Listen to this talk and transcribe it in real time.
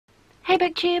Hey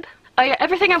BookTube! Oh yeah,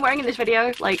 everything I'm wearing in this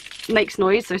video, like, makes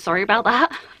noise, so sorry about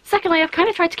that. Secondly, I've kind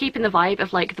of tried to keep in the vibe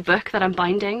of, like, the book that I'm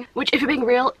binding, which, if you're being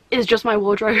real, is just my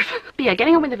wardrobe. But yeah,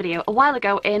 getting on with the video, a while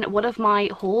ago in one of my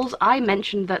hauls, I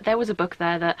mentioned that there was a book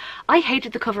there that I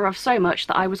hated the cover of so much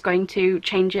that I was going to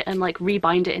change it and, like,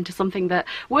 rebind it into something that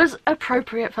was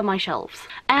appropriate for my shelves.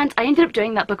 And I ended up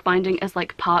doing that book binding as,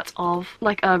 like, part of,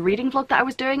 like, a reading vlog that I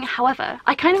was doing. However,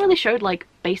 I kind of only showed, like,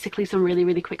 basically some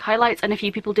really quick highlights, and a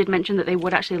few people did mention that they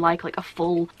would actually like a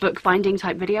full book binding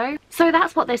type video. So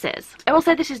that's what this is. I will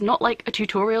say this is not like a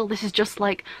tutorial, this is just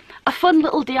like a fun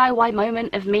little DIY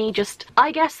moment of me just,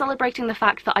 I guess, celebrating the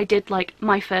fact that I did like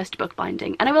my first book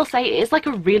binding. And I will say it is like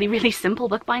a really simple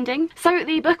book binding. So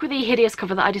the book with the hideous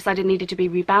cover that I decided needed to be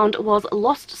rebound was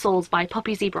Lost Souls by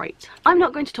Poppy Z. Bright. I'm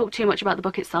not going to talk too much about the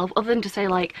book itself other than to say,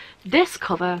 like, this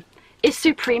cover is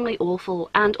supremely awful,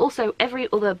 and also every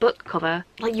other book cover,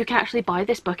 like, you can actually buy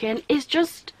this book in, is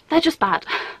just, they're just bad.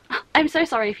 I'm so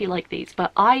sorry if you like these,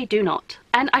 but I do not.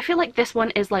 And I feel like this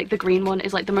one is, like, the green one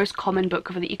is like the most common book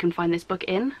cover that you can find this book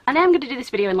in. And I am going to do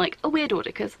this video in like a weird order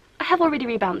because I have already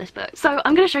rebound this book. So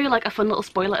I'm going to show you like a fun little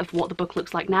spoiler of what the book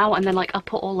looks like now, and then like I'll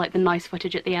put all like the nice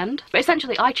footage at the end. But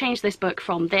essentially I changed this book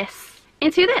from this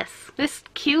into this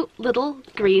cute little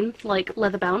green, like,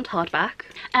 leather-bound hardback.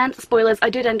 And spoilers,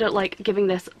 I did end up like giving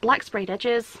this black sprayed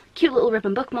edges, cute little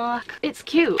ribbon bookmark. It's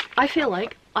cute. I feel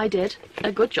like I did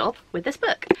a good job with this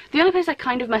book. The only place I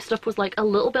kind of messed up was like a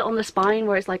little bit on the spine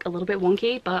where it's like a little bit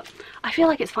wonky, but I feel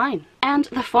like it's fine. And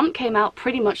the font came out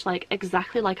pretty much like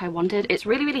exactly like I wanted. It's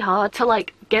really hard to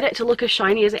like get it to look as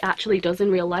shiny as it actually does in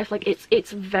real life. Like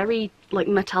it's very like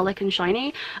metallic and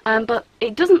shiny, but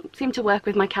it doesn't seem to work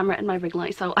with my camera and my ring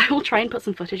light, so I will try and put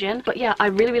some footage in. But yeah, I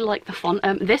really like the font.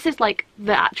 This is like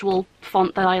the actual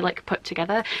font that I like put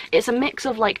together. It's a mix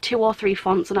of like 2 or 3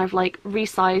 fonts, and I've like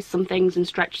resized some things and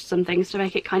stretched some things to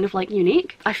make it kind of like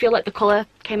unique. I feel like the colour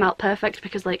came out perfect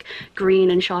because like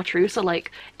green and chartreuse are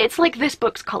like, it's like this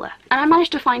book's colour. And I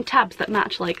managed to find tabs that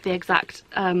match like the exact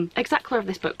colour of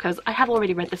this book because I have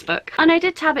already read this book. And I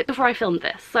did tab it before I filmed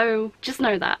this, so just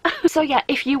know that. So yeah,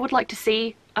 if you would like to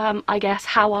see I guess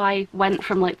how I went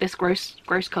from like this gross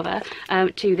cover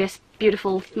to this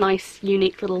beautiful, nice,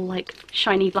 unique little like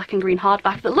shiny black and green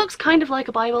hardback that looks kind of like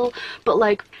a Bible, but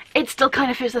like it still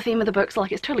kind of fits the theme of the book, so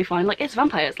like it's totally fine. Like, it's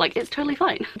vampires, like it's totally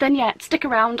fine. Then yeah, stick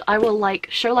around. I will like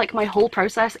show like my whole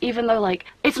process, even though like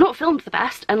it's not filmed the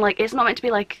best and like it's not meant to be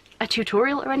like a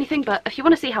tutorial or anything, but if you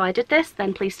want to see how I did this,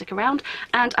 then please stick around,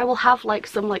 and I will have like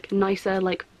some like nicer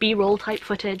like b-roll type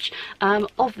footage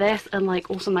of this, and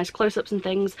like also nice close-ups and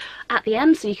things at the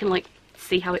end so you can like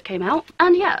see how it came out.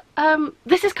 And yeah,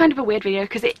 this is kind of a weird video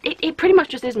because it pretty much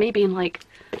just is me being like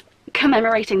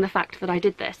commemorating the fact that I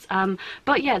did this,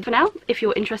 but yeah, for now, if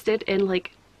you're interested in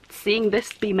like seeing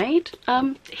this be made,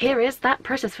 here is that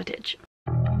process footage.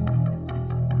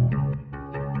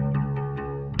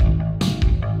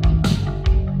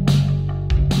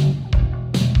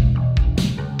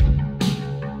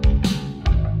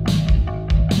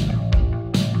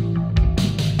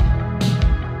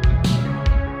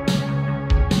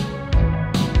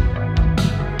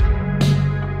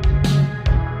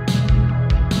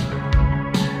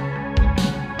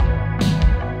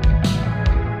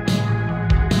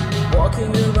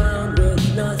 Walking around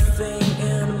with nothing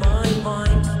in my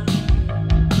mind,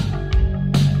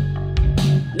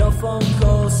 no phone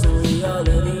calls, no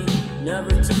reality, never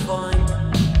to find.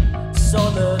 So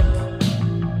look,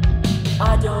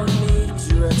 I don't need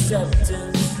your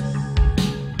acceptance,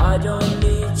 I don't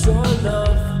need your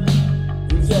love.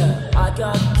 Yeah, I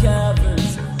got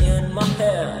caverns in my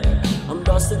head, I'm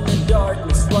lost in the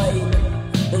darkness, waiting.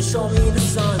 Then show me the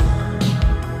sun,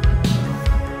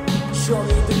 show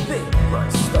me the big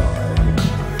bright star,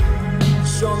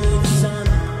 show me the sun,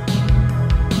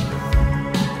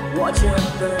 watch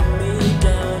it burn me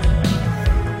down.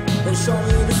 Then show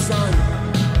me the sun,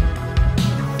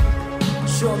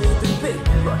 show me the big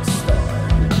bright star,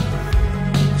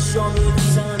 show me the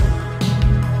sun,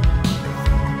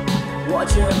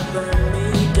 watch it burn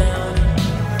me down.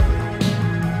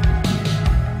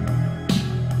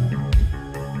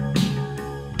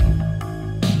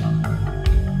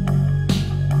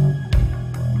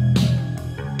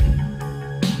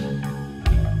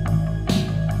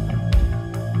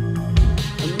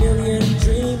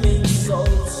 Dreaming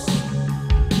souls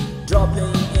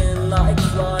dropping in like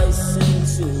flies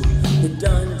into the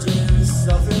dungeons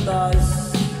of your lies,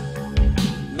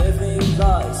 living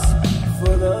lies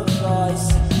full of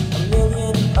lies. A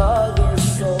million other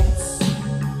souls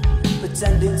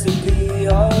pretending to be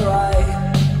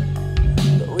alright,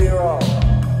 but we're all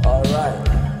alright,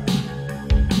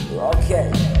 we're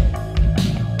okay.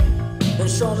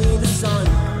 Show me the sun.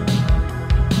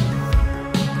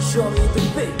 Show me the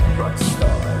big bright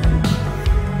star.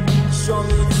 Show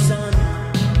me the sun.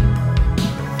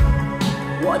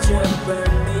 Watch it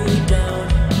burn me down.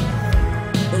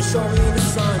 Then show me the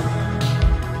sun.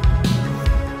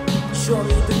 Show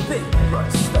me the big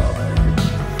bright star.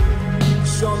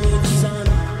 Show me the sun.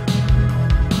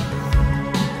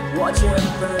 Watch it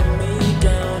burn me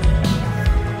down.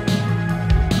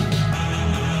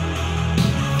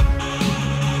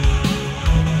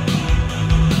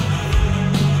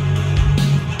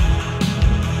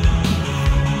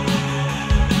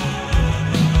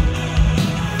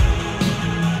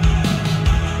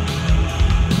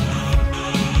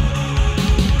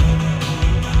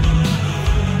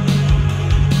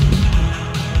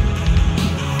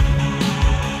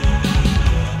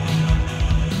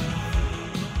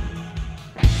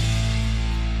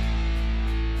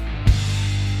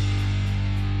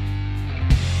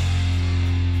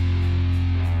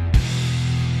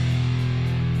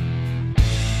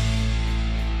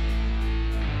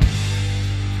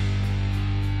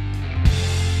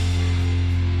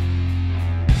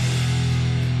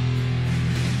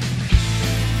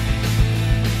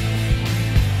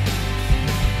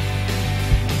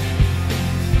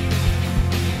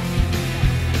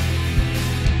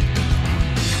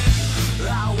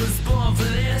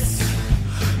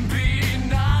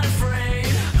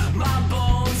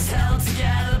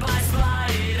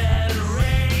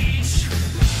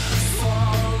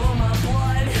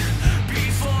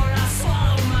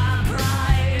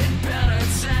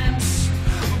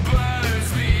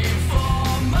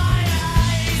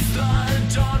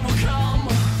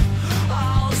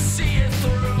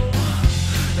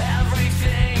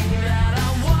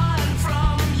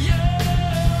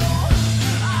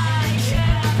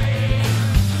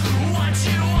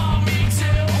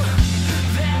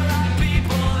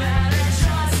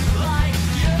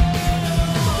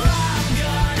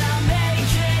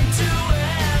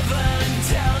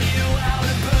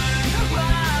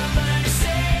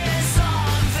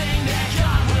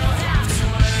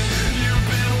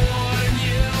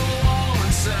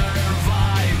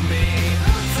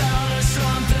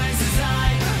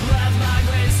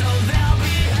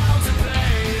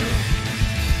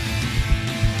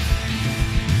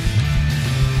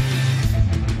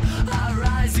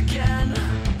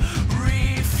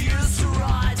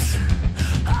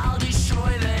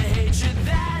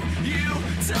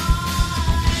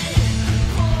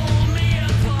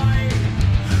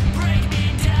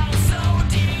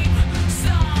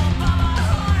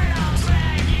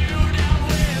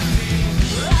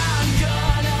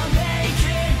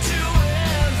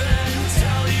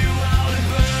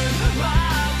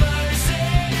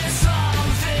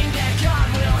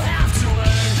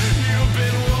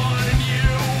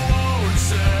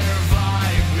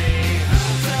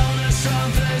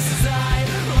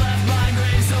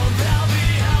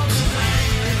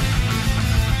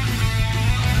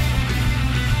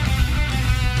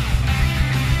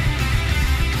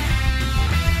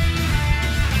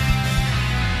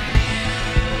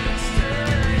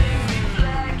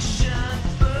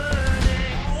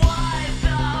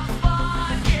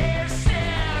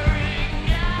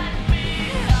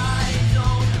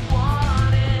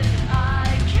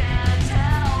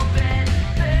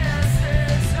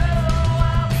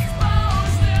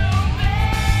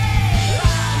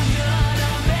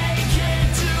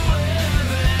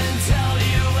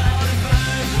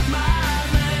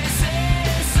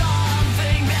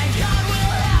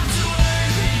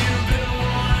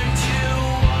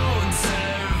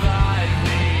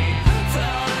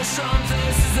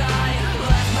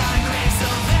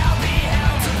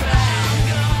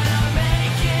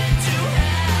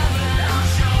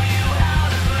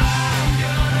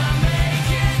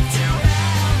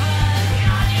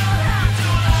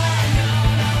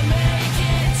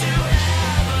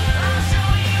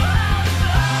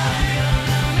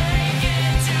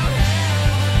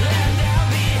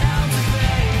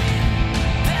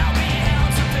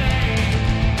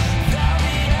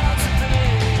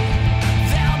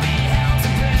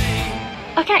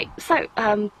 Okay, so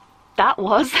that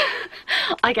was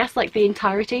I guess like the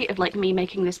entirety of like me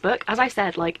making this book. As I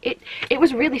said, like it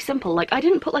was really simple. Like I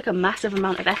didn't put like a massive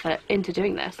amount of effort into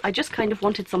doing this. I just kind of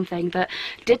wanted something that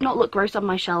did not look gross on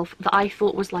my shelf, that I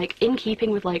thought was like in keeping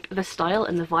with like the style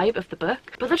and the vibe of the book,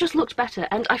 but that just looked better.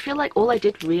 And I feel like all I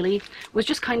did really was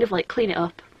just kind of like clean it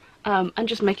up and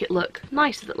just make it look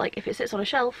nice, so that like if it sits on a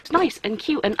shelf it's nice and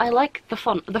cute. And I like the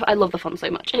font. I love the font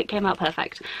so much. It came out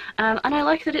perfect. And I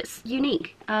like that it's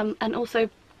unique, and also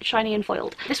shiny and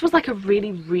foiled. This was like a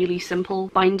really simple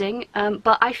binding,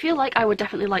 but I feel like I would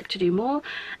definitely like to do more,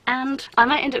 and I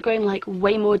might end up going like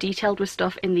way more detailed with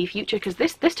stuff in the future, because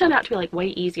this turned out to be like way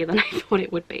easier than I thought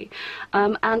it would be,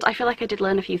 and I feel like I did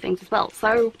learn a few things as well,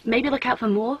 so maybe look out for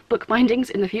more book bindings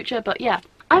in the future. But yeah,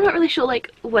 I'm not really sure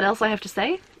like what else I have to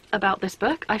say about this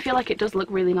book. I feel like it does look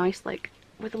really nice, like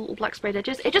with the little black sprayed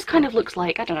edges. It just kind of looks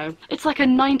like, I don't know, it's like a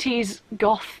 90s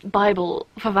goth Bible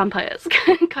for vampires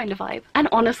kind of vibe. And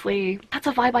honestly, that's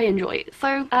a vibe I enjoy.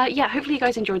 So yeah, hopefully you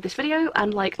guys enjoyed this video,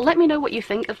 and like let me know what you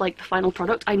think of like the final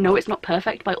product. I know it's not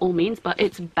perfect by all means, but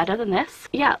it's better than this.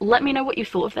 Yeah, let me know what you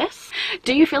thought of this.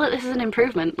 Do you feel that this is an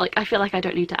improvement? Like, I feel like I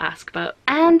don't need to ask, but...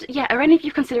 And yeah, are any of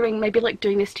you considering maybe like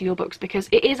doing this to your books, because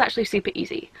it is actually super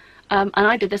easy. And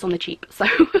I did this on the cheap, so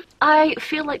I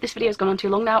feel like this video has gone on too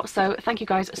long now, so thank you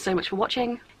guys so much for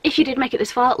watching. If you did make it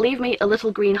this far, leave me a little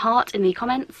green heart in the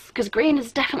comments, because green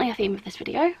is definitely a theme of this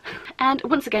video. And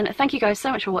once again, thank you guys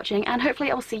so much for watching, and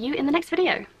hopefully I will see you in the next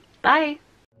video. Bye!